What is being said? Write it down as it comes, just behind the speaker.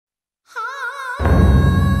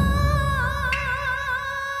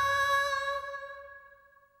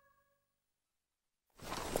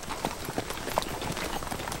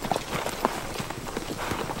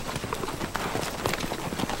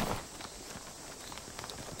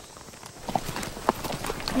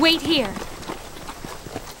Wait here.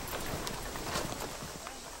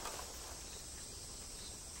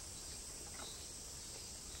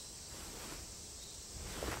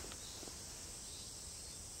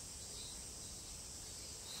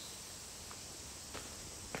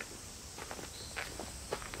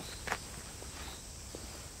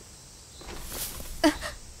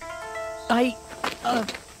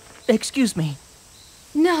 Excuse me.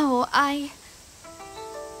 No,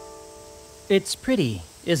 It's pretty,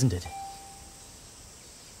 isn't it?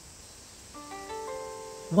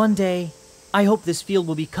 One day, I hope this field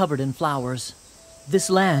will be covered in flowers. This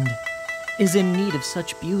land is in need of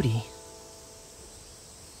such beauty.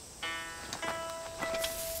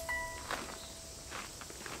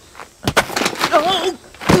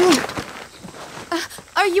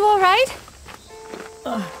 Are you all right?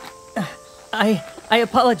 I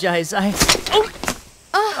apologize. I'm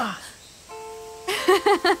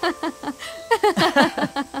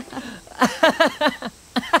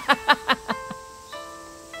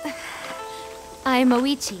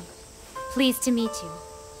Oichi. Pleased to meet you.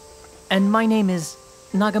 And my name is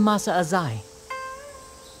Nagamasa Azai.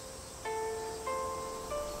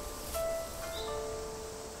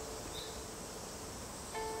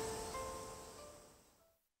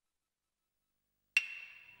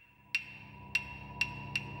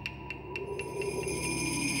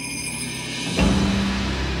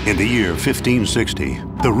 In the year 1560,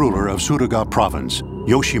 the ruler of Suruga province,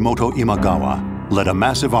 Yoshimoto Imagawa, led a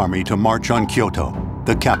massive army to march on Kyoto,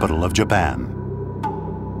 the capital of Japan.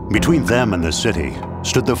 Between them and the city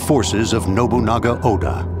stood the forces of Nobunaga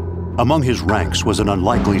Oda. Among his ranks was an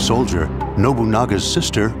unlikely soldier, Nobunaga's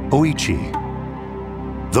sister, Oichi.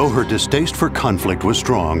 Though her distaste for conflict was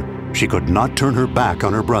strong, she could not turn her back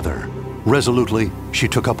on her brother. Resolutely, she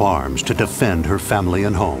took up arms to defend her family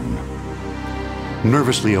and home.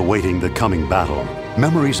 Nervously awaiting the coming battle,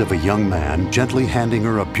 memories of a young man gently handing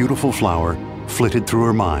her a beautiful flower flitted through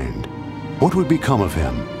her mind. What would become of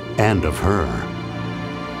him and of her?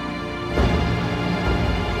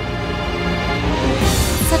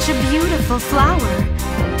 Such a beautiful flower.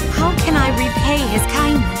 How can I repay his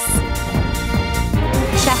kindness?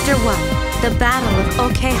 Chapter 1. The Battle of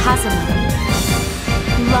Okehazama.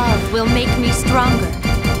 Love will make me stronger.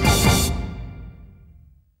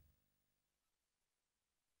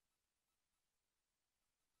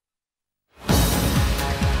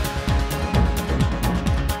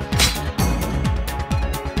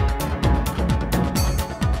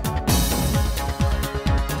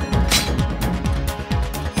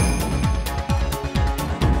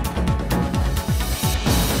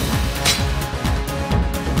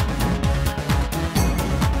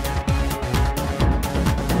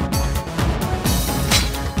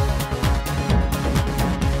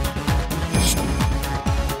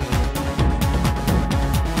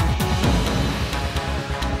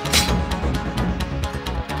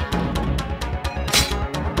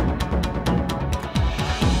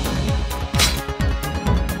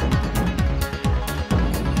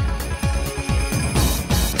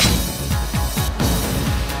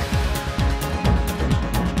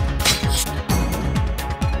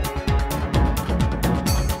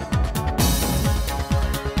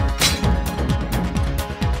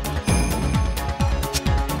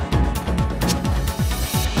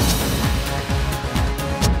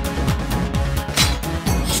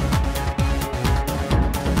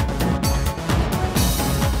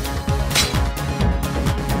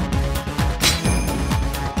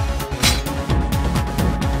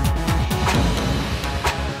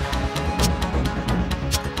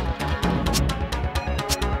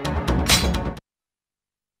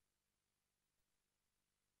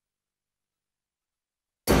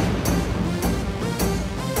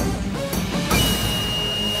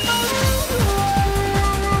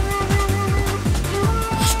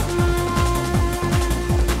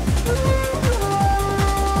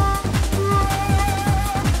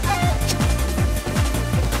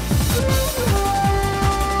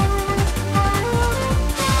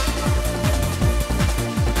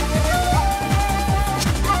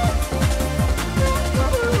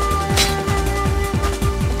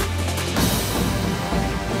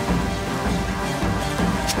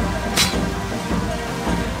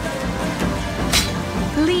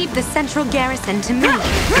 The central garrison to me. Death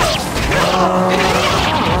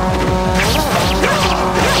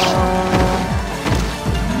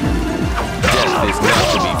is not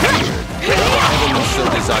to be feared. If heaven so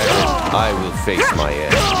desire it, I will face my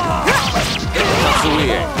end.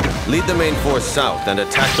 Katsuie, lead the main force south and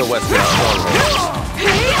attack the western strongholds.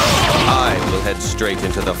 I will head straight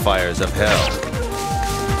into the fires of hell.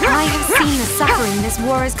 I have seen the suffering this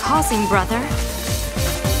war is causing, brother.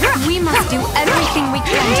 We must do everything we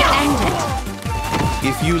can to end it.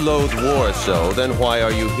 If you loathe war so, then why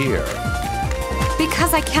are you here?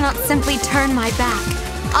 Because I cannot simply turn my back.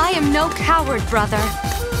 I am no coward, brother.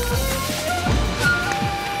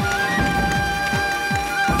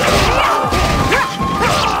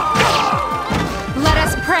 Let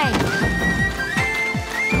us pray.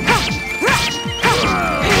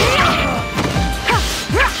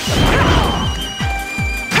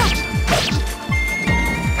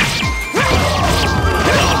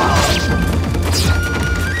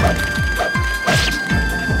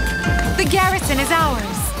 The garrison is ours.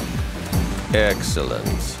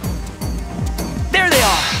 Excellent. There they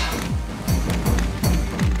are!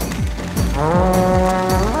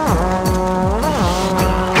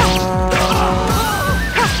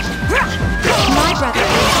 My brother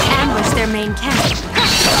aims to ambush their main camp.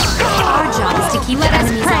 Our job is to keep the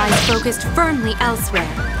enemy's eyes focused firmly elsewhere.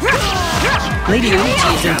 Lady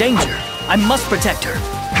Oichi is in danger. I must protect her.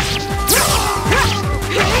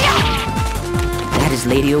 That is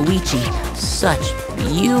Lady Oichi. Such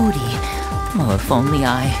beauty. Oh, if only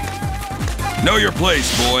I... Know your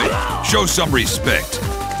place, boy. Show some respect.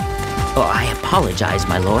 Oh, I apologize,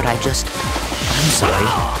 my lord. I'm sorry.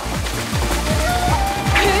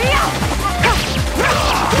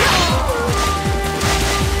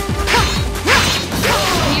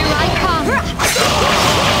 Here I come.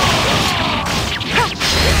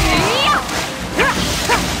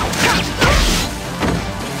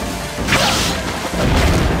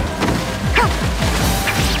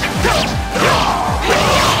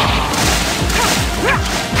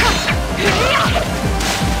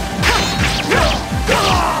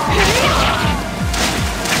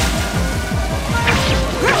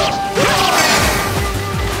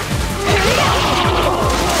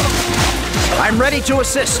 I'm ready to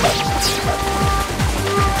assist.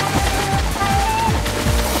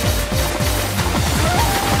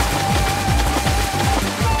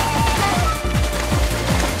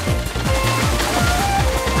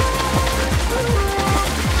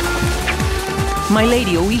 My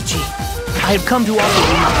Lady Oichi, I have come to offer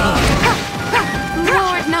you my aid.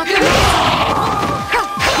 Lord Nakamura.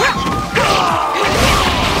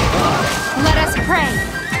 Let us pray.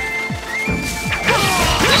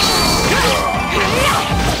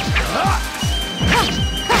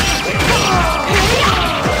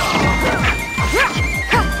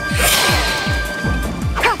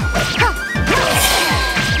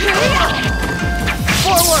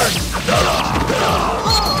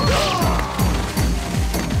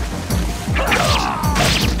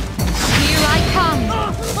 Here I come.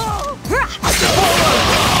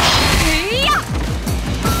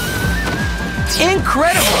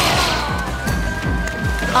 Incredible!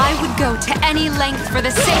 I would go to any length for the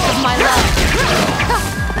sake of my love.